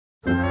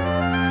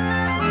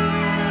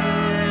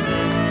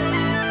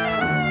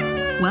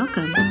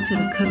Welcome to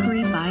the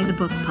Cookery by the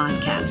Book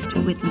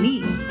podcast with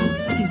me,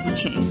 Susie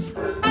Chase.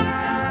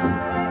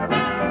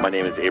 My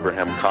name is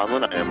Abraham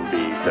Conlon. I am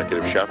the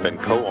executive chef and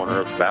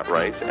co-owner of Fat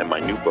Rice, and my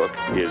new book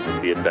is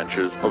The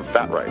Adventures of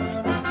Fat Rice.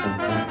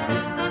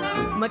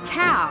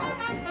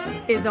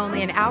 Macau is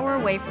only an hour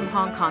away from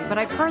Hong Kong, but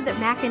I've heard that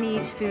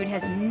Macanese food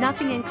has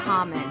nothing in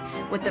common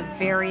with the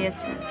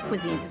various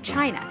cuisines of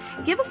China.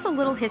 Give us a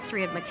little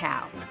history of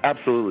Macau.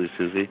 Absolutely,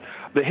 Susie.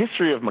 The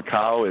history of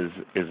Macau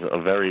is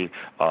a very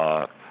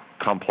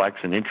complex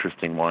and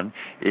interesting one.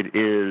 It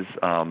is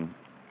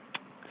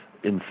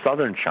in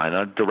southern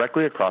China,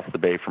 directly across the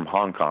bay from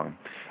Hong Kong.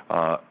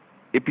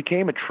 It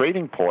became a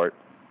trading port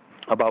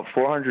about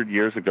 400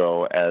 years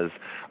ago as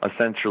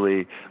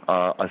essentially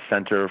a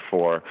center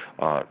for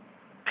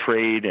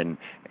trade and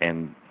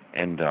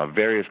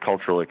various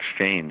cultural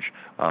exchange.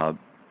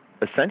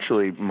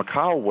 Essentially,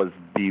 Macau was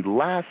the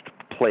last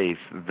place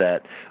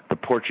that the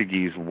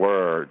Portuguese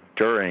were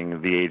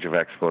during the Age of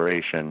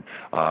Exploration,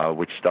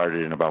 which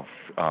started in about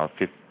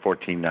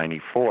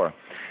 1494.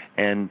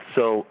 And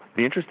so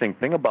the interesting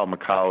thing about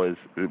Macau is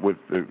with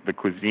the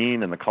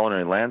cuisine and the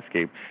culinary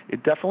landscape,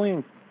 it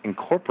definitely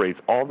incorporates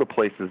all the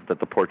places that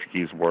the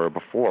Portuguese were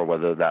before,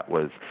 whether that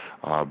was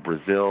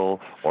Brazil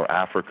or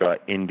Africa,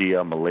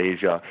 India,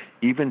 Malaysia,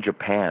 even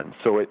Japan.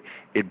 So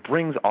it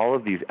brings all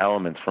of these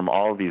elements from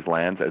all of these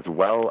lands, as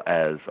well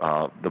as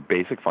the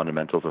basic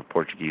fundamentals of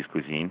Portuguese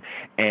cuisine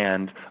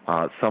and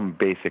some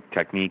basic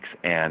techniques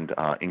and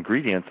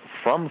ingredients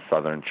from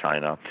southern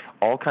China,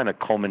 all kind of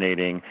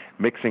culminating,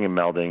 mixing and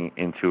melding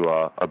into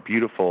a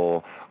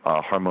beautiful,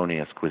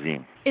 harmonious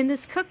cuisine. In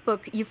this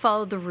cookbook, you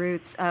followed the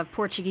roots of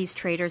Portuguese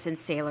traders and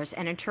sailors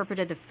and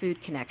interpreted the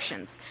food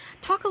connections.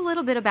 Talk a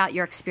little bit about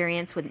your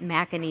experience with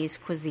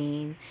Macanese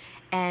cuisine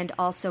and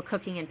also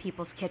cooking in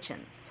people's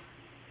kitchens.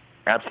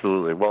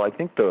 Absolutely. Well, I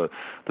think the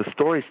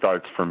story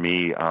starts for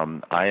me.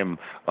 I am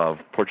of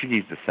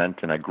Portuguese descent,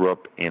 and I grew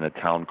up in a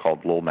town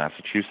called Lowell,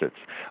 Massachusetts,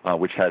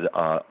 which had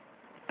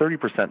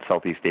 30%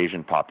 Southeast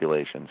Asian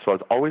population. So I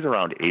was always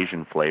around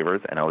Asian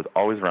flavors, and I was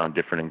always around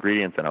different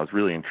ingredients, and I was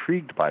really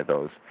intrigued by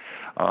those.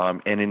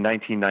 And in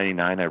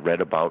 1999, I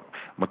read about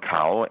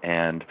Macau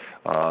and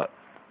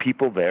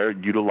people there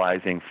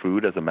utilizing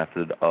food as a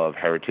method of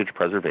heritage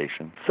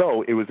preservation.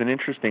 So it was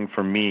interesting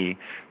for me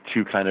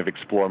to kind of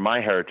explore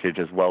my heritage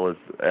as well as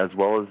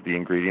the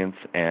ingredients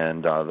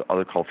and the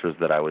other cultures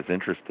that I was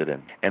interested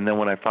in. And then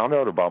when I found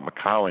out about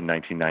Macau in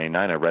 1999,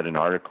 I read an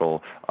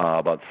article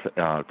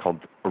called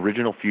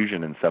Original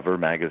Fusion in Sever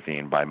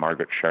magazine by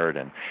Margaret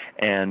Sheridan.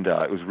 And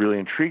it was really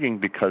intriguing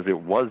because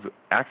it was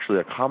actually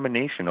a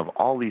combination of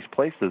all these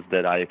places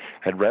that I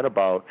had read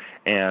about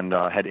and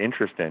had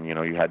interest in. You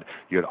know, you had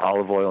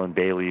olive oil and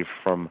bay leaf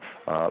from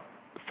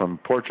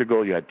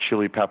Portugal. You had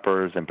chili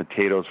peppers and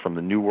potatoes from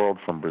the New World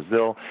from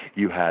Brazil.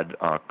 You had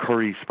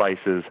curry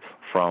spices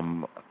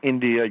from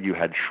India. You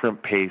had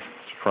shrimp pastes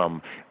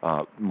from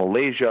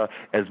Malaysia,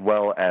 as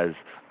well as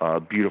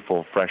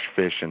beautiful fresh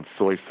fish and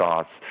soy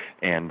sauce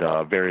and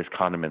various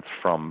condiments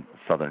from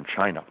southern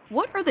China.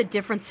 What are the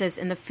differences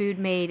in the food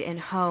made in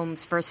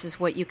homes versus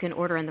what you can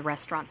order in the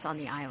restaurants on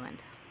the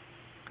island?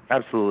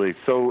 Absolutely.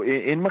 So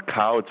in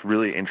Macau, it's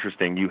really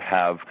interesting. You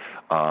have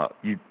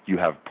you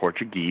have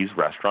Portuguese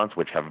restaurants,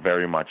 which have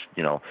very much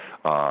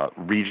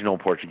regional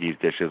Portuguese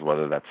dishes,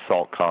 whether that's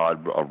salt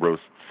cod, a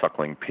roast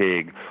suckling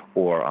pig,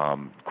 or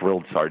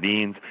grilled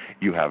sardines.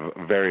 You have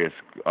various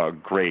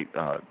great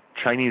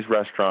Chinese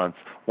restaurants,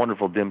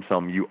 wonderful dim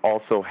sum. You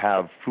also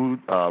have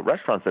food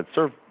restaurants that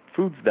serve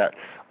foods that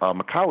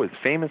Macau is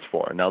famous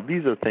for. Now,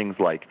 these are things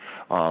like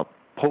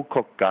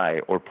pokok gai,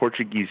 or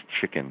Portuguese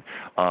chicken,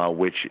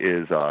 which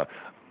is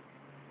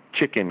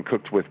chicken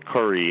cooked with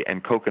curry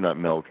and coconut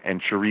milk and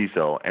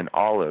chorizo and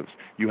olives.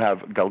 You have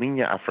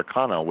galinha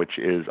africana, which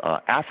is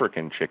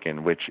African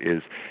chicken, which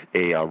is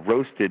a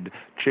roasted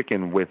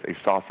chicken with a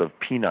sauce of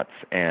peanuts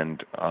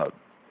and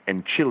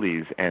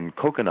chilies and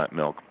coconut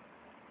milk,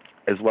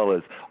 as well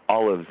as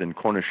olives and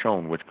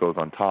cornichon, which goes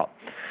on top.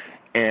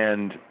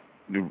 And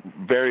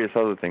various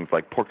other things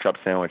like pork chop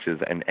sandwiches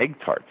and egg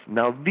tarts.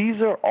 Now,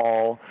 these are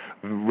all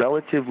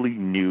relatively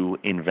new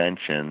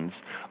inventions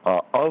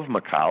of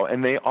Macau,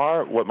 and they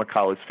are what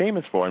Macau is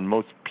famous for. And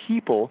most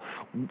people,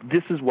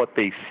 this is what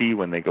they see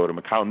when they go to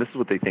Macau, and this is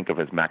what they think of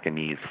as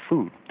Macanese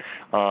food.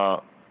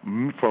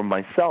 For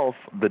myself,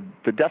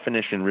 the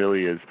definition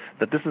really is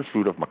that this is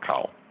food of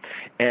Macau.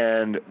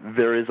 And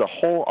there is a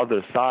whole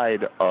other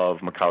side of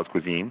Macau's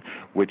cuisine,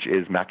 which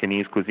is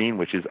Macanese cuisine,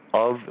 which is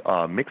of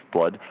mixed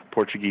blood,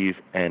 Portuguese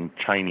and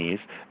Chinese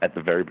at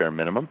the very bare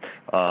minimum.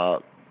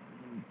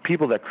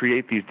 People that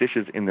create these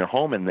dishes in their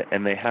home,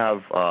 and they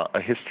have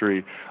a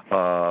history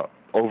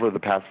over the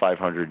past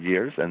 500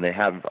 years, and they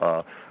have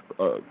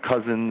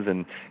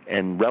cousins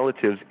and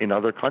relatives in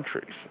other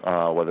countries,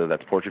 whether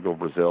that's Portugal,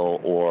 Brazil,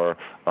 or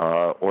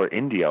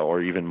India,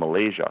 or even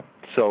Malaysia.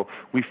 So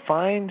we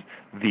find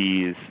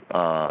these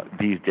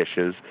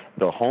dishes,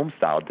 the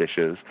home-style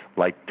dishes,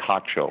 like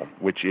tacho,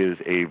 which is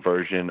a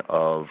version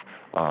of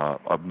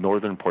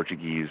northern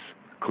Portuguese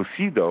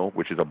cocido,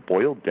 which is a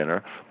boiled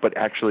dinner, but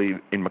actually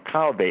in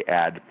Macau they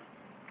add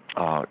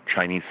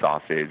Chinese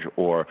sausage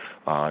or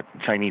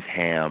Chinese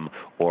ham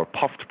or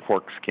puffed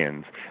pork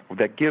skins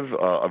that give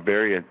a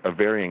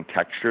varying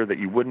texture that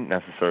you wouldn't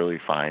necessarily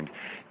find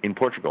in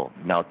Portugal.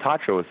 Now,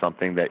 tacho is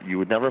something that you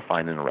would never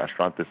find in a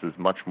restaurant. This is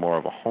much more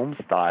of a home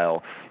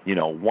style,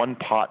 one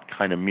pot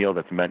kind of meal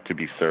that's meant to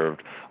be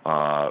served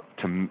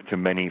to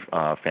many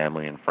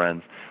family and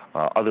friends.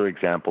 Other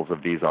examples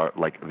of these are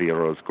like the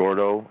arroz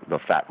gordo, the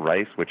fat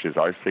rice, which is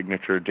our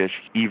signature dish,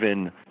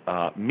 even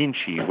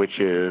minchi, which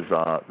is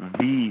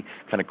the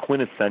kind of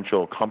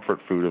quintessential comfort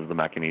food of the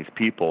Macanese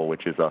people,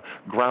 which is a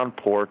ground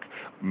pork,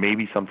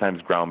 maybe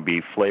sometimes ground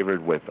beef,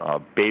 flavored with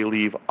bay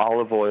leaf,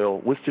 olive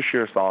oil,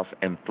 Worcestershire sauce,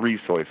 and 3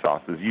 soy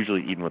sauces,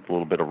 usually eaten with a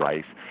little bit of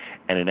rice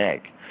and an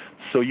egg.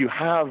 So you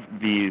have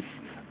these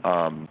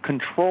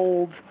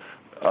controlled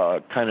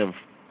kind of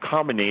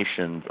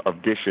combinations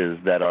of dishes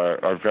that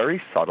are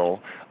very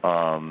subtle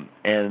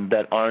and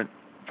that aren't,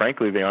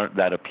 frankly, they aren't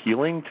that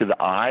appealing to the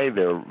eye.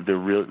 They're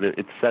real.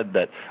 It's said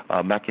that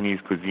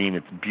Macanese cuisine,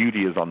 its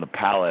beauty is on the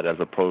palate as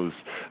opposed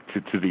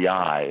to the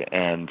eye,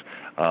 and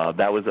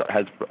that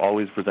has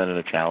always presented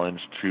a challenge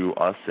to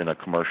us in a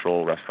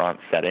commercial restaurant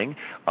setting.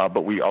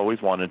 But we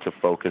always wanted to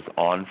focus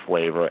on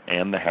flavor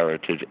and the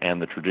heritage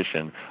and the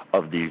tradition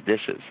of these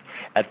dishes.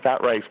 At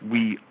Fat Rice,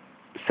 we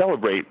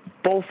celebrate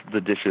both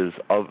the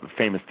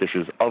famous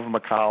dishes of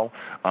Macau,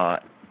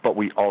 but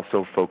we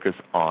also focus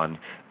on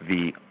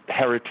the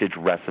heritage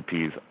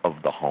recipes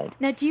of the home.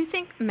 Now, do you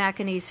think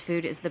Macanese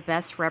food is the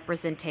best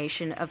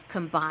representation of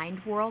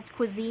combined world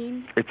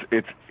cuisine?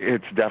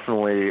 It's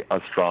definitely a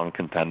strong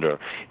contender.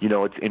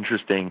 It's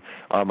interesting.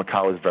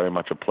 Macau is very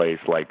much a place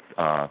like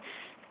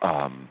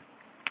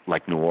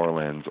New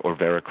Orleans or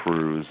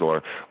Veracruz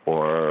or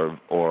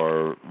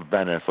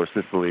Venice or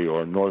Sicily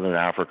or Northern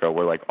Africa,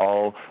 where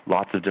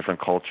lots of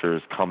different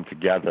cultures come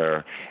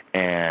together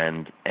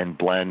and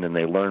blend, and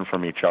they learn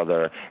from each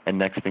other, and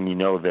next thing you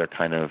know, they're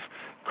kind of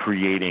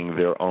creating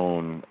their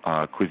own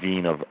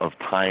cuisine of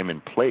time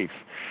and place.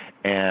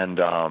 And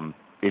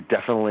it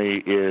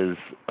definitely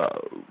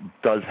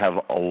does have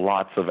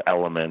lots of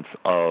elements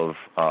of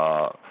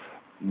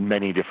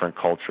many different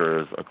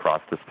cultures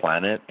across this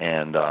planet,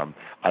 and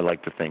I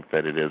like to think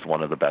that it is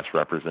one of the best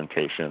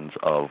representations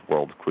of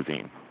world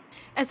cuisine.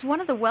 As one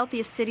of the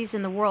wealthiest cities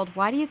in the world,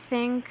 why do you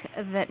think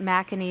that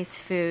Macanese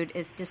food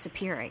is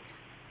disappearing?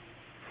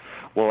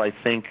 Well, I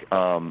think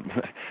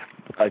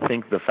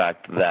the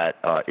fact that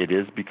it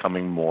is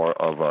becoming more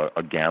of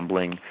a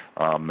gambling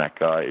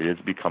mecca, it is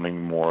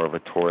becoming more of a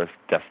tourist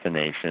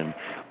destination.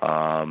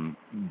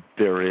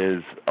 There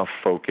is a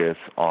focus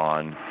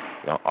on,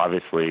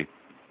 obviously,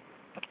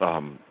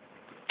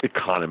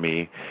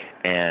 economy,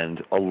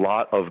 and a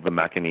lot of the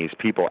Macanese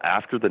people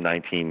after the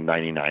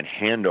 1999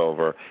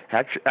 handover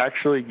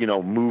actually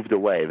moved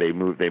away. They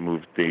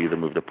either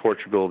moved to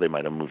Portugal, they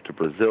might have moved to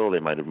Brazil, they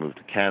might have moved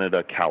to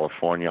Canada,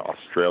 California,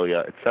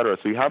 Australia, etc.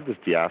 So you have this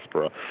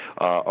diaspora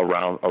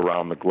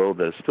around the globe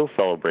that is still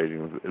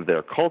celebrating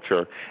their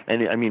culture.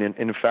 And I mean,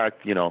 in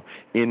fact, in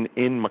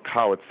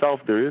Macau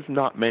itself, there is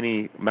not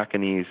many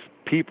Macanese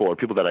people or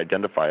people that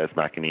identify as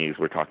Macanese.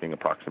 We're talking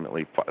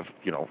approximately,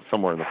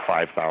 somewhere in the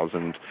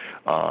 5,000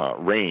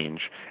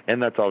 range,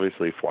 and that's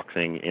obviously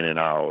fluxing in and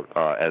out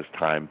as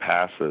time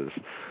passes.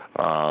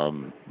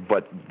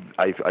 But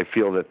I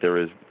feel that there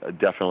is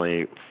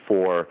definitely,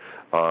 for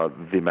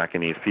the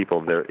Macanese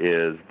people, there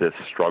is this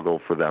struggle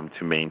for them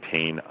to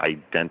maintain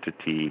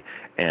identity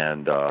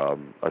and a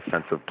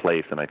sense of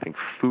place, and I think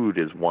food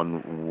is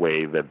one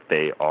way that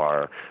they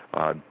are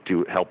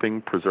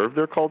helping preserve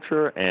their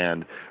culture.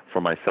 And for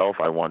myself,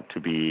 I want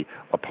to be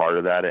a part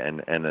of that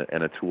and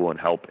a tool and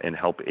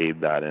help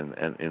aid that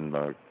in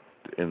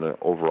the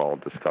overall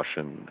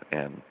discussion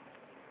and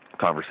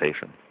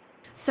conversation.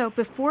 So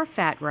before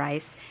Fat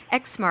Rice,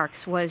 X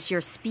Marks was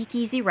your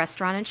speakeasy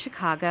restaurant in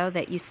Chicago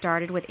that you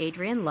started with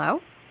Adrienne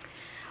Lo,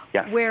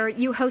 yes, where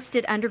you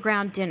hosted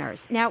underground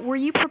dinners. Now, were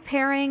you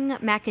preparing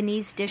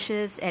Macanese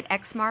dishes at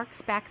X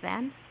Marks back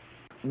then?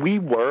 We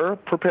were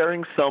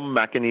preparing some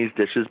Macanese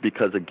dishes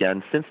because,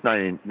 again, since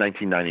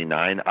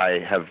 1999, I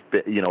have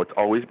been, it's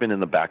always been in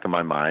the back of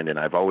my mind, and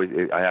I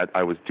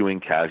was doing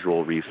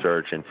casual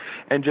research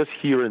and just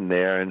here and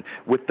there. And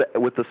with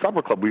the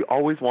Supper Club, we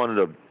always wanted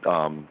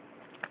to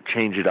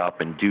change it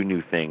up and do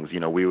new things.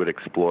 We would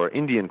explore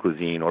Indian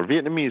cuisine or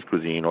Vietnamese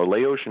cuisine or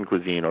Laotian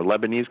cuisine or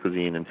Lebanese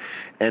cuisine,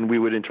 and we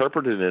would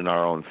interpret it in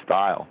our own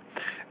style.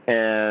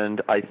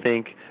 And I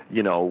think,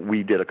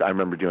 I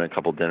remember doing a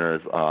couple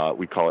dinners,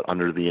 we call it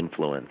under the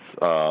influence,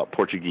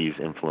 Portuguese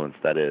influence,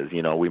 that is.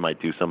 We might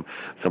do some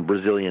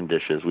Brazilian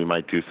dishes. We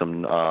might do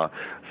some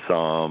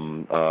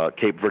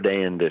Cape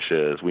Verdean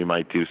dishes. We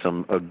might do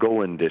some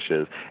Goan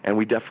dishes. And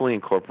we definitely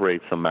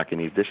incorporate some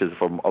Macanese dishes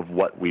of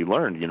what we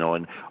learned,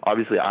 and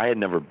obviously I had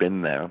never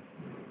been there.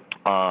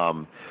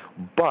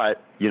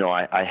 But,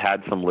 I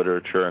had some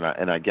literature,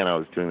 and again, I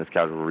was doing this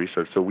casual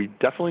research, so we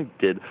definitely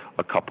did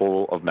a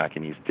couple of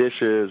Macanese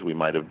dishes. We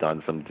might have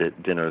done some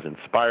dinners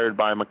inspired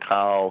by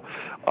Macau,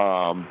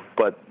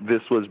 but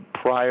this was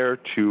prior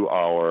to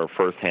our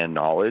firsthand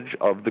knowledge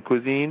of the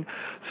cuisine.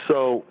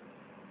 So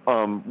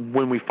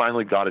when we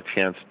finally got a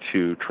chance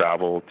to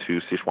travel to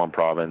Sichuan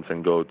province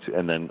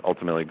and then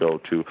ultimately go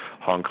to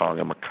Hong Kong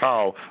and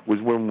Macau, was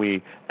when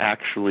we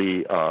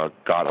actually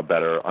got a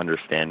better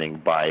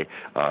understanding by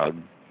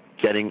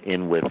getting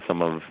in with some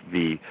of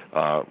the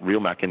real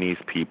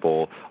Macanese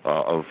people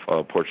of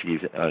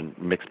Portuguese,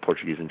 mixed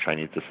Portuguese and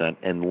Chinese descent,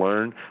 and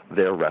learn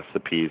their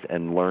recipes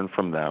and learn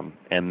from them.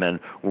 And then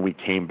when we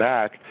came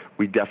back,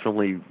 we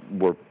definitely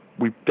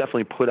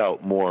put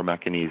out more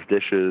Macanese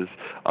dishes,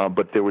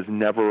 but there was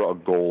never a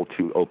goal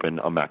to open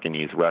a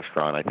Macanese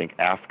restaurant. I think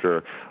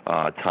after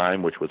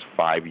time, which was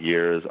 5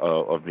 years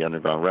of the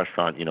underground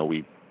restaurant,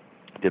 we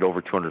did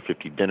over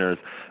 250 dinners,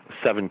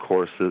 7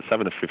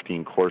 to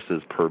 15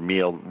 courses per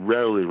meal,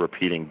 rarely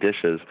repeating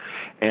dishes.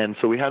 And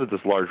so we had this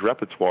large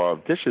repertoire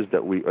of dishes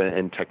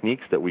and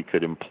techniques that we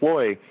could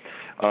employ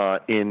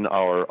in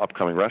our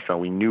upcoming restaurant.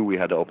 We knew we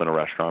had to open a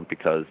restaurant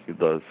because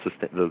the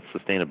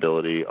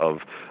sustainability of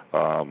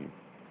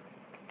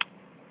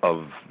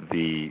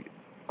the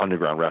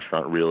underground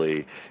restaurant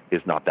really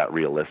is not that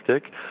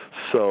realistic.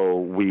 So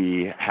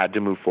we had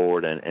to move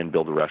forward and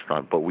build a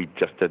restaurant, but we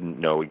just didn't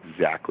know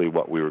exactly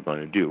what we were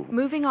going to do.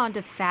 Moving on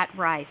to fat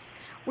rice,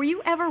 were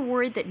you ever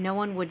worried that no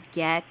one would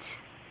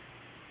get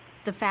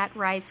the fat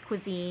rice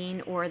cuisine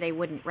or they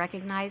wouldn't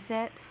recognize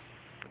it?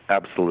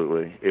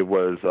 Absolutely. It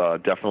was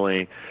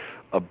definitely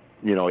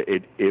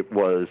it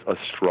was a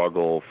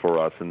struggle for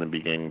us in the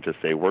beginning to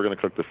say, we're going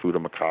to cook the food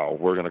of Macau,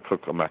 we're going to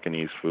cook a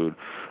Macanese food.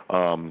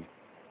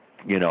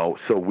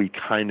 So we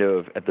kind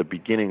of at the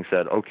beginning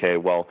said, okay,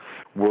 well,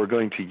 we're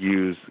going to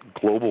use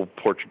global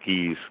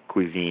Portuguese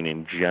cuisine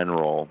in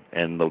general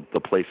and the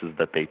places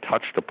that they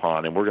touched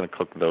upon, and we're going to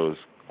cook those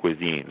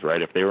cuisines,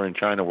 right? If they were in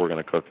China, we're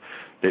going to cook.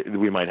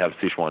 We might have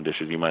Sichuan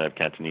dishes, you might have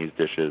Cantonese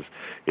dishes.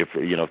 If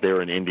they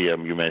were in India,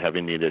 you might have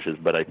Indian dishes.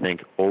 But I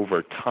think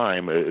over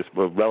time,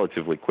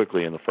 relatively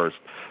quickly in the first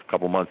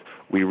couple months,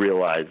 we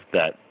realized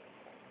that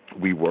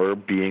we were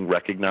being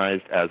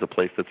recognized as a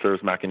place that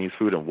serves Macanese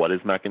food, and what is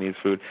Macanese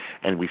food,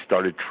 and we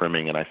started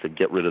trimming. And I said,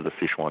 get rid of the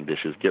Sichuan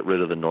dishes, get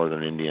rid of the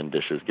Northern Indian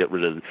dishes, get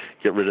rid of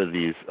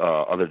these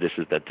other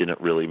dishes that didn't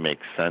really make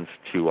sense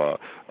to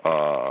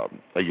a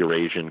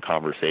Eurasian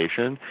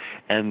conversation.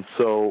 And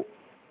so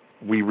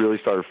we really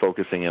started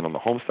focusing in on the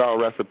home-style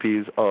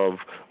recipes of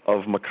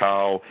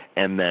Macau,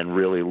 and then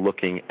really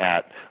looking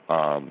at,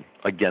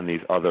 again,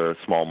 these other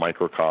small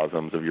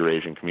microcosms of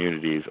Eurasian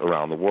communities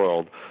around the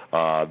world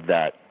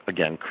that,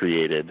 again,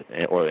 created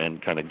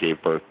and kind of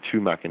gave birth to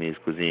Macanese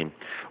cuisine.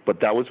 But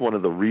that was one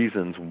of the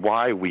reasons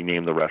why we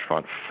named the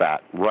restaurant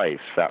Fat Rice.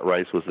 Fat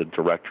Rice was a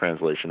direct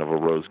translation of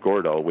arroz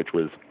gordo, which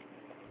was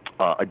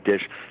a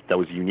dish that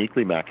was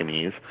uniquely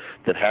Macanese,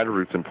 that had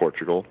roots in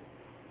Portugal,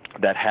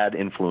 that had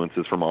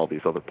influences from all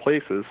these other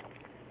places.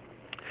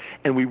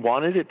 And we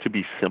wanted it to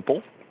be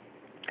simple,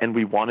 and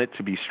we wanted it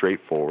to be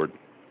straightforward.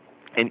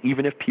 And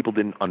even if people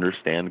didn't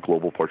understand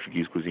global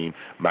Portuguese cuisine,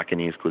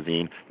 Macanese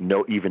cuisine,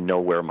 even know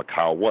where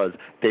Macau was,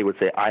 they would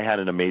say, I had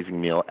an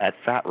amazing meal at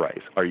Fat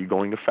Rice. Are you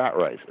going to Fat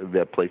Rice?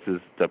 That place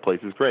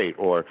is great.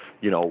 Or,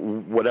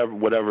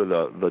 whatever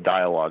the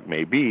dialogue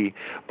may be,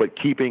 but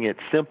keeping it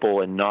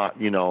simple and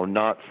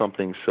not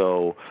something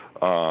so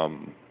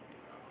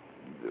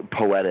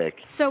poetic.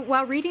 So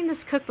while reading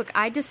this cookbook,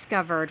 I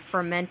discovered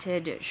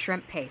fermented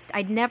shrimp paste.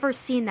 I'd never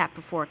seen that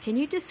before. Can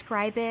you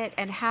describe it,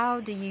 and how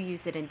do you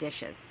use it in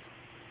dishes?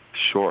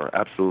 Sure,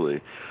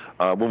 absolutely.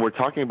 When we're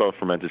talking about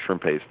fermented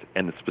shrimp paste,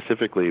 and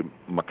specifically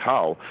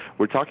Macau,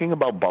 we're talking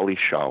about bali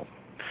shao.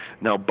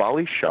 Now,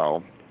 bali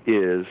shao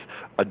is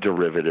a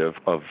derivative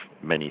of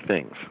many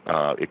things.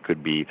 It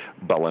could be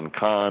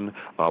balancan,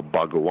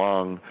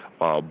 bagoong,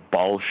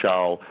 bal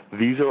shao.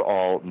 These are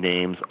all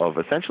names of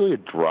essentially a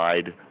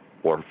dried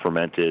or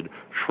fermented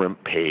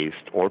shrimp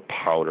paste or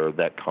powder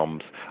that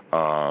comes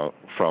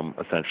from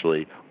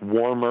essentially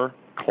warmer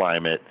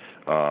climate,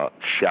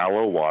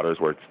 shallow waters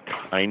where it's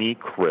tiny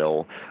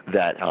krill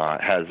that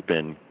has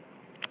been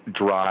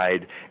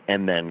dried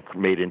and then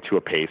made into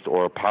a paste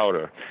or a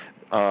powder.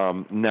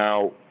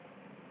 Now,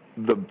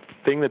 the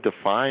thing that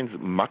defines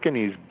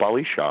Macanese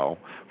bali shao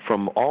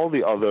from all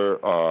the other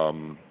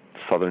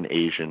Southern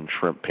Asian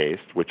shrimp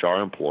paste, which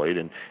are employed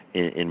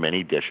in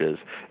many dishes,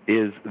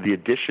 is the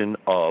addition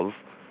of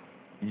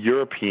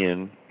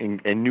European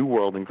and New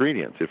World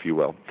ingredients, if you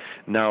will.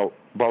 Now,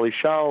 bali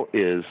shao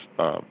is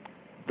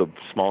the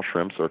small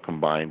shrimps are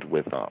combined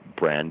with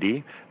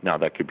brandy. Now,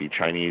 that could be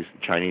Chinese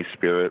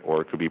spirit,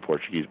 or it could be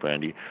Portuguese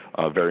brandy.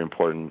 A very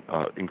important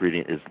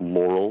ingredient is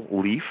laurel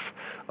leaf,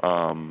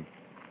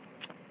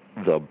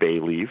 the bay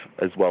leaf,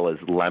 as well as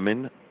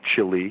lemon,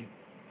 chili,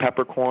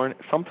 peppercorn,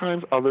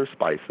 sometimes other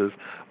spices,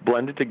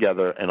 blended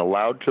together and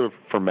allowed to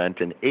ferment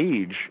and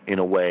age in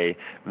a way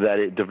that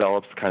it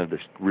develops kind of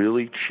this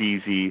really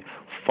cheesy,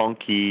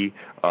 funky,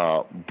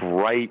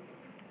 bright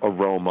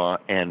aroma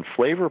and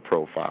flavor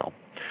profile.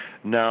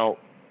 Now,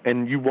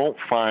 and you won't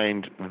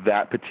find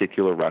that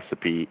particular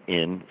recipe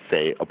in,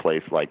 say, a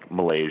place like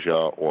Malaysia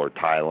or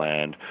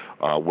Thailand,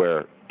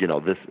 where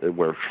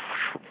where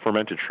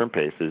fermented shrimp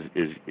paste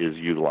is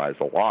utilized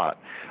a lot.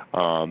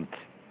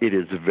 It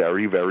is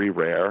very, very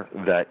rare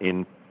that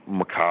in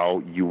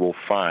Macau you will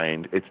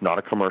find, it's not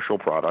a commercial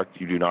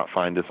product. You do not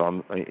find this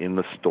in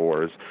the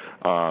stores.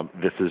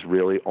 This is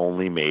really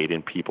only made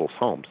in people's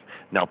homes.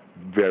 Now,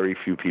 very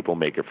few people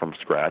make it from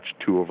scratch.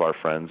 Two of our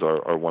friends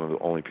are one of the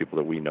only people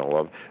that we know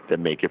of that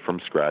make it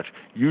from scratch.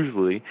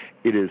 Usually,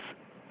 it is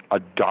a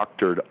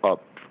doctored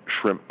up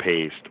shrimp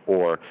paste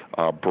or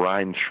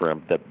brine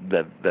shrimp that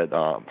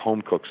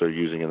home cooks are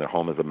using in their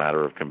home as a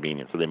matter of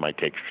convenience. So they might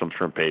take some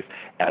shrimp paste,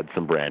 add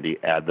some brandy,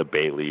 add the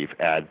bay leaf,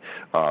 add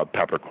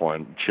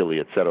peppercorn, chili,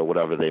 etc.,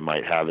 whatever they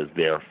might have as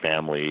their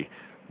family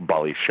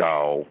bali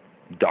shao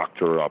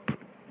doctor up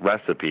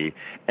recipe,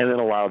 and then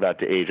allow that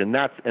to age. And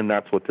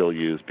that's what they'll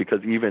use,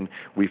 because even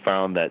we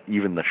found that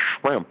even the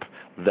shrimp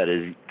that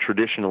is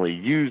traditionally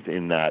used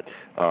in that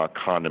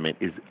condiment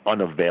is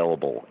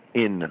unavailable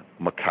in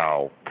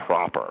Macau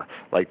proper.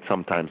 Like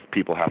sometimes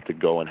people have to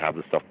go and have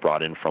the stuff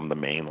brought in from the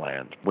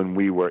mainland. When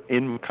we were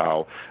in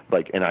Macau,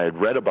 and I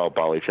had read about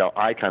bali chao,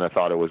 I kind of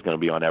thought it was going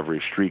to be on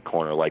every street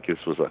corner, like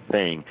this was a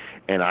thing,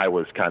 and I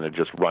was kind of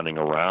just running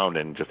around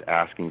and just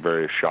asking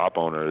various shop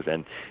owners,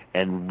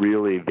 and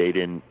really they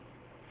didn't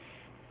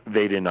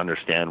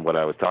understand what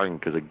I was talking,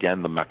 because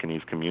again, the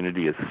Macanese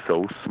community is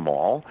so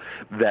small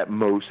that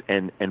most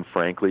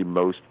frankly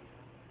most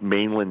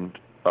mainland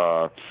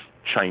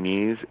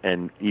Chinese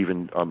and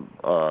even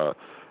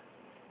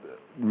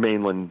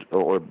mainland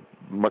or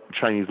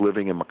Chinese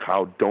living in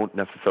Macau don't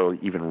necessarily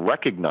even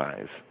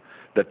recognize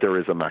that there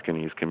is a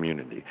Macanese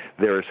community.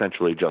 They're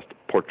essentially just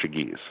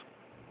Portuguese.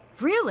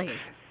 Really?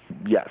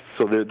 Yes.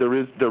 So there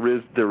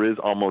is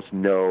almost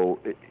no,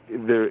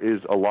 there is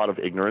a lot of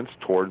ignorance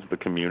towards the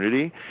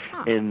community,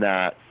 in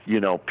that,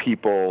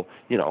 people,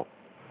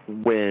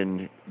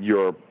 when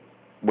you're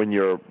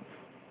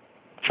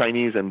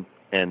Chinese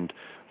and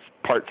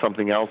part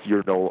something else,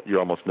 you're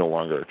almost no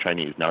longer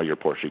Chinese. Now you're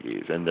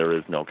Portuguese, and there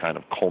is no kind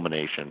of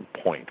culmination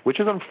point, which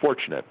is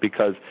unfortunate,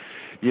 because,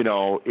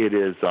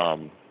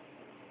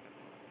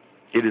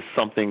 it is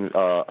something,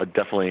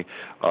 definitely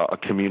a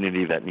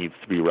community that needs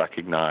to be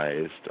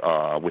recognized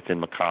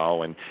within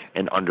Macau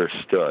and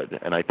understood.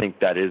 And I think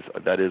that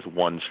is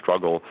one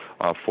struggle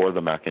for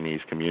the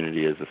Macanese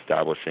community, is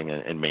establishing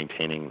and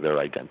maintaining their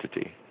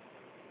identity.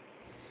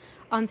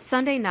 On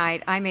Sunday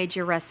night, I made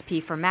your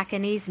recipe for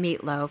Macanese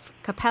meatloaf,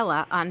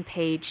 Capella, on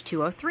page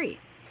 203.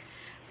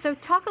 So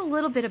talk a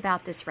little bit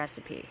about this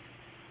recipe.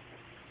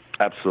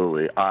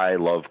 Absolutely. I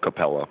love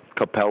Capella.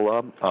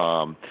 Capella,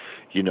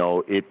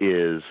 it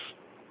is...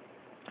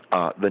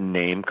 the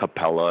name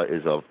Capella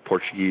is of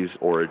Portuguese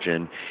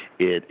origin.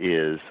 It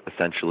is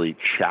essentially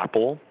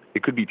chapel.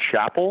 It could be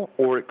chapel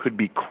or it could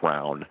be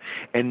crown.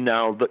 And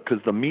now, because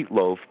the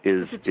meatloaf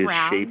is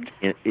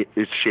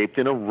shaped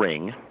in a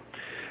ring.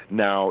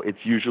 Now, it's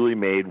usually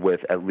made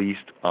with at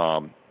least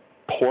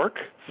pork,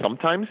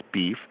 sometimes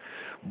beef,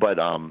 but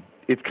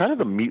it's kind of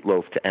the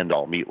meatloaf to end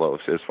all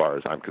meatloafs as far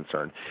as I'm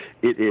concerned.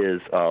 It is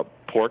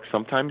pork,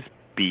 sometimes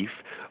beef,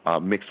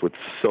 mixed with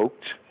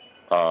soaked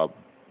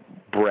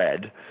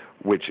bread,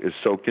 which is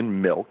soaked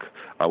in milk,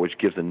 which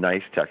gives a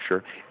nice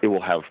texture. It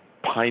will have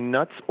pine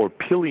nuts or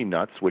pili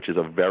nuts, which is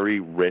a very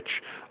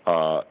rich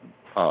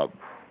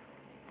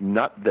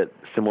nut that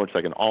similar to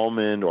like an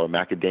almond or a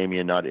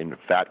macadamia nut in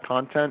fat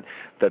content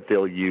that they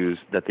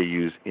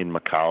use in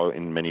Macau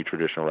in many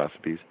traditional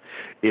recipes.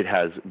 It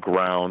has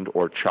ground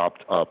or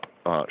chopped up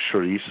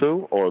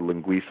chorizo or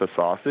linguiça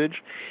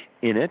sausage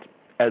in it,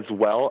 as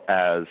well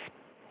as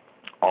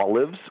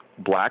olives,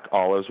 black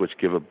olives, which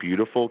give a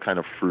beautiful kind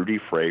of fruity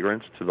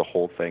fragrance to the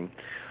whole thing,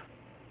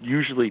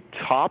 usually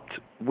topped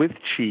with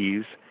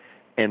cheese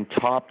and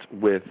topped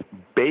with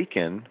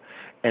bacon,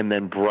 and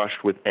then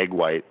brushed with egg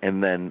yolk,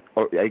 and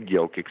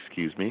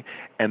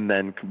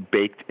then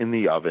baked in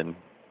the oven.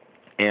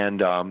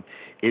 And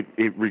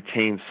it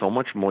retains so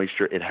much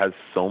moisture. It has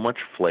so much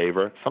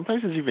flavor.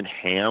 Sometimes there's even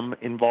ham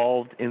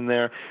involved in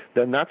there.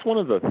 Then that's one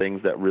of the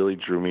things that really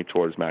drew me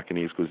towards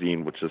Macanese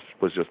cuisine, which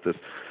was just this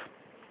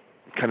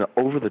kind of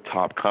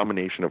over-the-top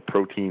combination of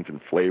proteins and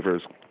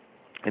flavors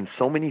and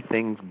so many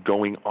things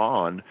going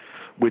on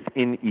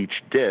within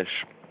each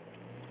dish.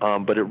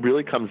 But it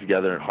really comes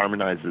together and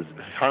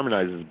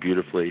harmonizes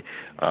beautifully.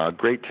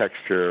 Great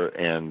texture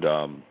and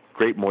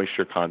great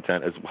moisture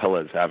content, as well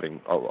as having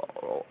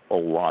a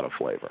lot of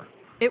flavor.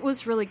 It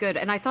was really good,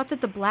 and I thought that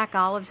the black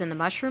olives and the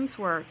mushrooms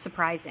were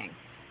surprising.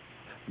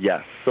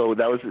 Yes, so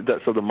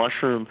so the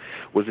mushroom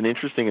was an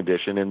interesting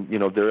addition, and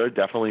there are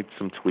definitely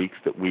some tweaks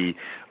that we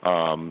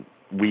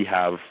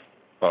have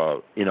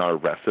in our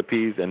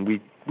recipes, and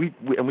we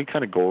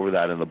kind of go over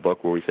that in the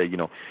book, where we say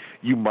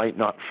you might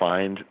not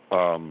find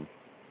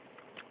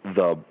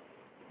the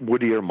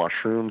wood ear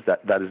mushrooms.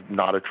 That is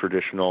not a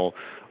traditional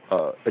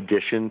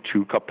addition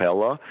to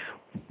Capella,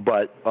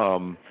 but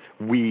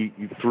we,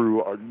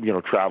 through our,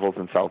 travels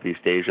in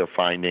Southeast Asia,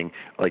 finding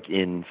like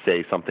in,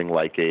 say, something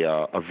like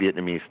a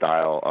Vietnamese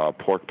style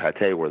pork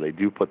pate, where they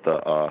do put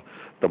the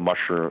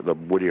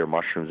woodier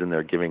mushrooms in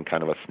there, giving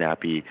kind of a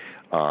snappy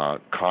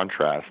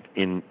contrast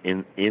in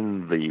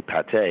the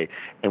pate,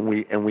 and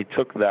we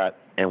took that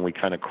and we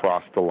kind of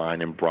crossed the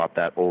line and brought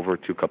that over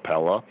to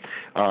Capella,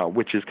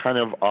 which is kind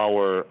of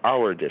our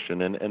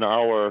addition and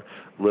our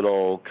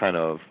little kind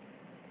of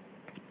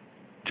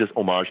just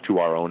homage to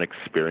our own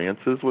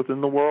experiences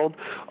within the world.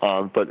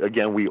 But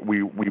again, we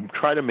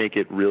try to make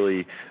it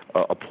really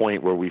a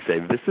point where we say,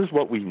 this is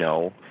what we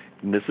know,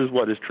 and this is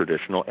what is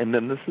traditional, and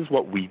then this is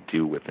what we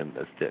do within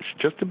this dish,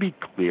 just to be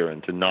clear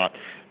and to not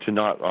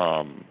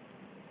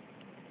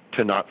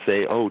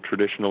say, oh,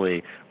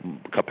 traditionally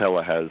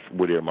Capella has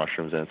woodier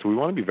mushrooms in it. So we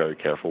want to be very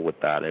careful with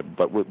that,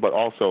 but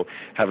also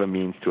have a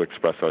means to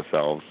express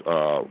ourselves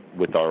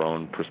with our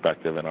own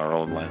perspective and our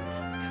own lens.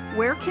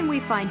 Where can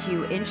we find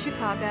you in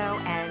Chicago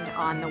and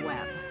on the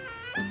web?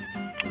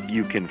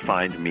 You can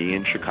find me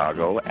in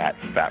Chicago at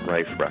Fat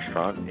Rice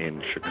Restaurant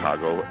in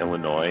Chicago,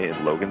 Illinois,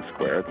 in Logan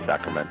Square at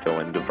Sacramento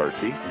and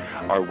Diversey.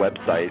 Our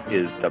website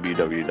is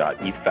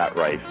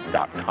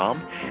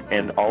www.eatfatrice.com,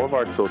 and all of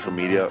our social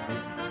media,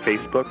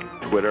 Facebook,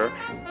 Twitter,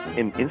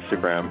 and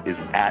Instagram is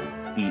at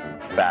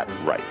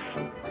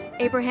EatFatRice.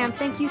 Abraham,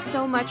 thank you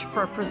so much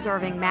for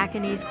preserving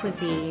Macanese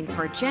cuisine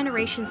for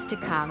generations to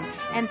come,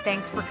 and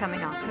thanks for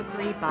coming on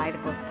Cookery by the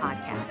Book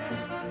podcast.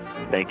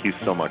 Thank you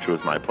so much. It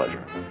was my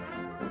pleasure.